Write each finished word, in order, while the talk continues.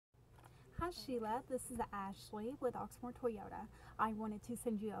Hi Sheila, this is Ashley with Oxmoor Toyota. I wanted to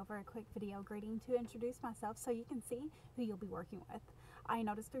send you over a quick video greeting to introduce myself so you can see who you'll be working with. I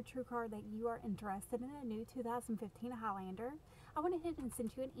noticed through TrueCar that you are interested in a new 2015 Highlander. I went ahead and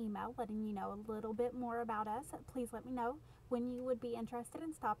sent you an email letting you know a little bit more about us. Please let me know when you would be interested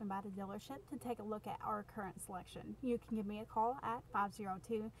in stopping by the dealership to take a look at our current selection. You can give me a call at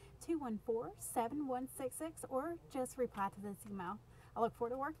 502-214-7166 or just reply to this email. I look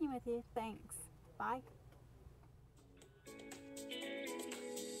forward to working with you. Thanks. Bye.